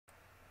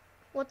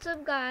What's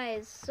up,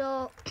 guys?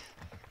 So,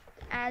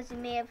 as you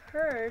may have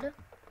heard,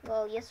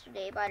 well,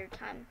 yesterday, by the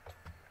time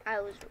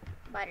I'm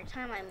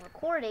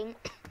recording,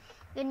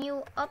 the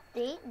new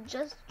update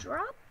just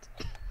dropped,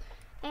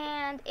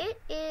 and it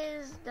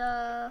is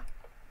the.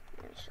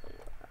 Let me show you.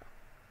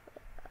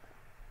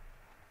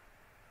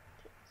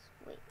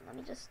 Wait, let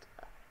me just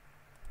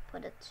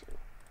put it to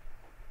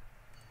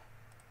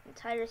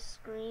entire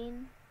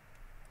screen.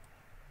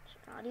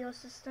 Audio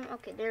system.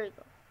 Okay, there we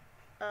go.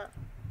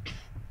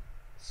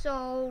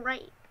 So no.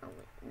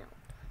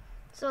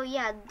 So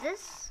yeah,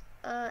 this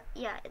the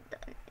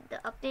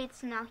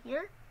update's now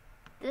here.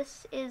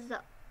 This is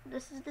the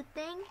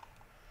thing,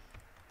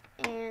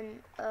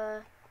 and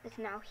it's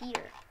now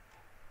here.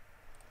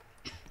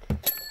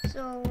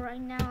 So right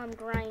now I'm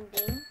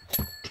grinding.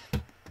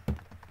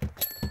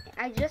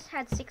 I just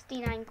had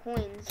 69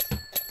 coins.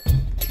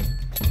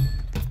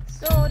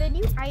 So the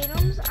new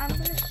items I'm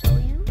gonna show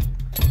you.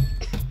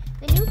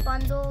 The new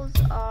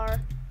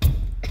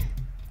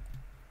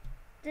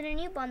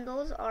bundles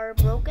are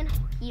Broken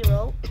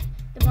Hero,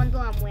 the bundle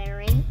I'm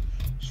wearing,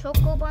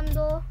 Choco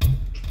bundle,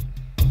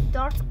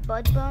 Dark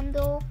Bud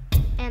bundle,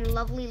 and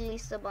Lovely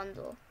Lisa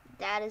bundle.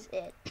 That is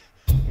it.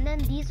 And then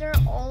these are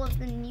all of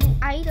the new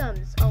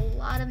items. A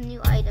lot of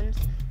new items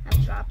have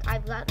dropped.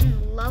 I've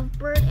gotten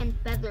Lovebird and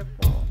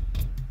Featherfall.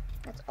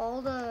 That's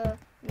all the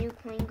new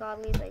coin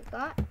godlies I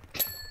got.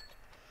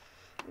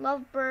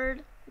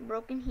 Lovebird,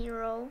 Broken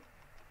Hero.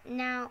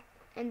 Now,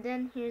 and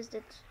then here's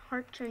the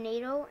Heart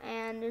Tornado,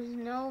 and there's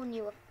no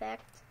new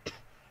effect,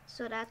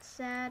 so that's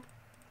sad.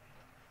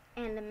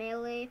 And the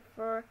melee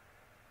for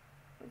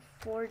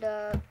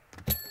the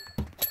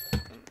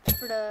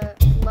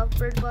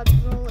Lovebird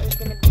bundle is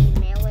gonna be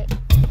melee.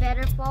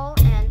 Featherfall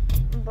and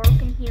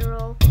Broken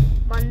Hero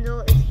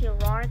bundle is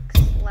Heroic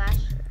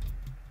Slasher.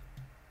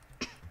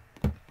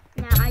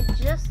 Now I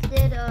just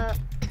did a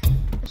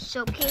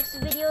showcase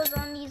videos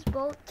on these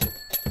both.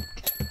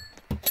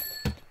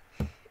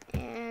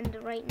 And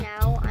right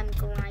now I'm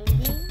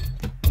grinding.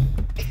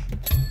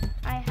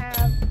 I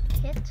have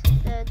hit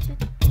the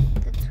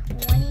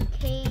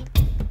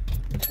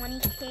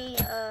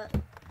 20k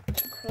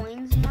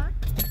coins mark,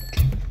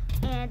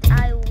 and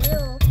I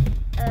will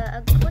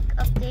a quick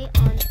update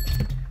on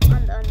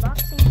the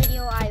unboxing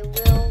video.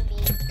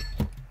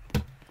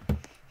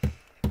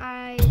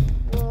 I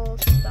will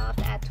stop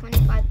at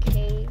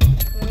 25k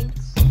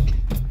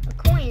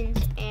coins,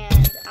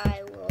 and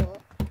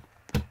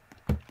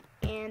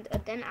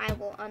then I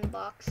will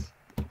unbox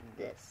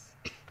this.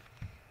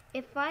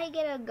 If I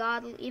get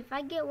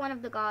one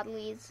of the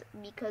godlies,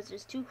 because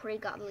there's two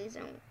crate godlies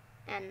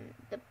and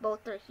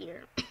both are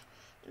here,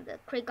 the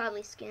crate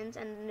godly skins,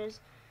 and then there's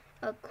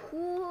a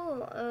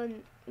cool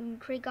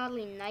crate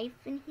godly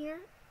knife in here.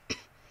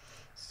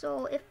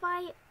 So if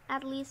I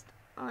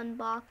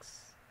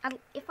unbox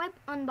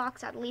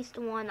at least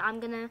one, I'm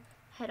gonna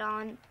head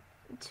on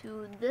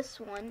to this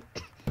one.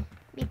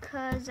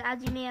 Because,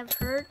 as you may have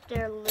heard,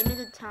 they're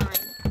limited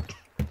time.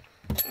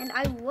 And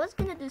I was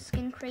gonna do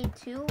Skin Crate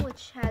 2,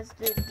 which has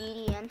the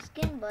DDM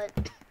skin, but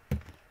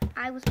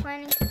I was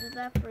planning to do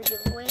that for a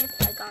giveaway if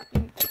I got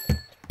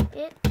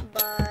it,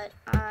 but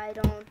I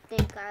don't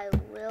think I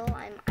will.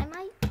 I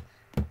might,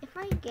 if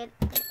I get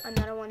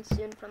another one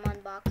soon from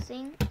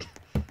unboxing,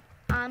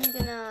 I'm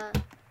gonna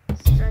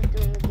start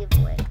doing a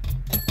giveaway.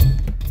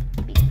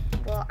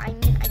 Well, I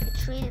mean, I could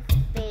trade it for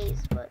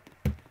FaZe, but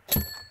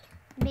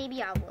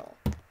maybe I will.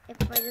 If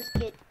I just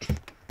get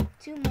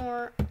two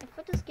more, if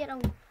I just get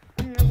another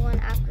one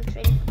after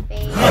trading for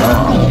FaZe.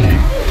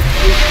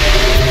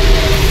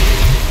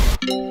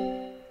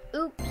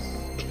 Oops.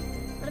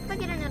 But if I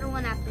get another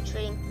one after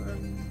trading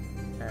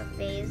for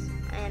FaZe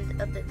and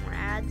a bit more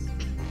ads,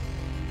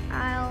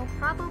 I'll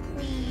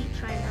probably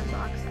try and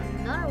unbox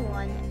another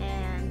one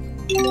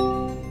and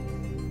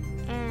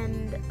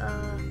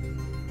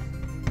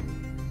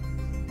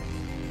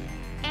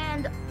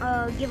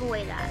give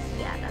away that.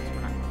 Yeah, that's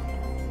what I'm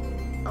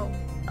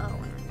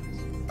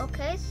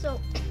okay, so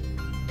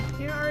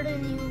here are the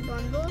new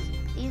bundles.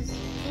 These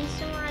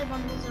samurai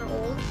bundles are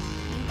old.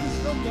 You can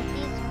still get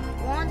these.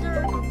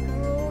 Wanderer,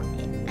 Guru,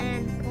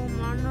 and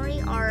Pulmonary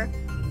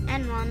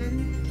and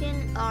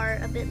Ronankin are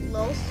a bit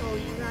low, so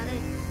you gotta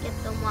get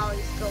them while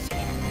you still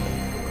can.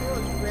 Guru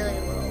is really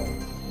low.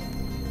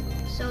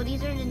 So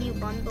these are the new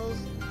bundles: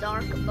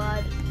 Dark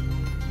Bud,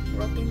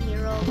 Broken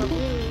Hero, Lovely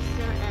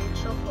Lisa, and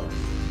Choco.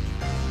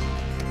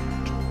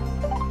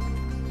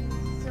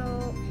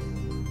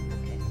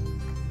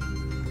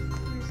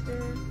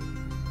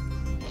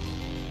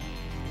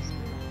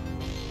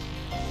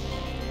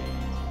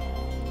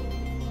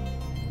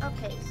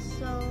 Okay,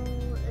 so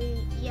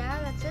yeah,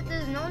 that's it.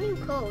 There's no new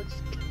codes,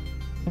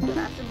 so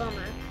that's a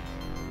bummer.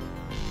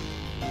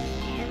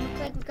 And looks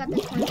like we got the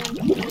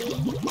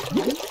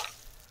 21k.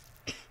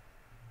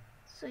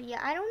 So yeah,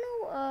 I don't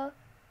know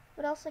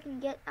what else I can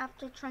get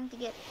after trying to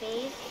get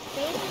FaZe.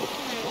 FaZe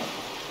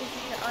is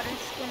the other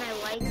skin I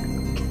like.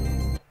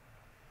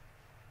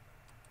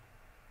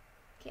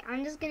 Okay,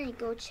 I'm just gonna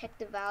go check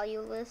the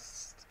value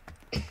list.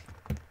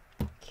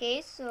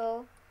 Okay,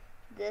 so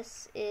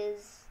this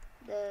is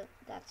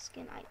that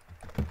skin.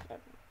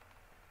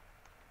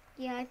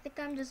 Yeah, I think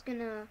I'm just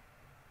gonna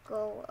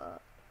go.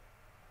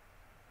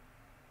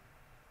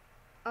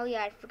 Oh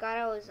yeah, I forgot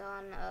I was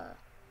on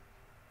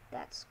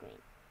that screen.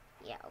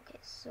 Yeah, okay,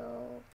 so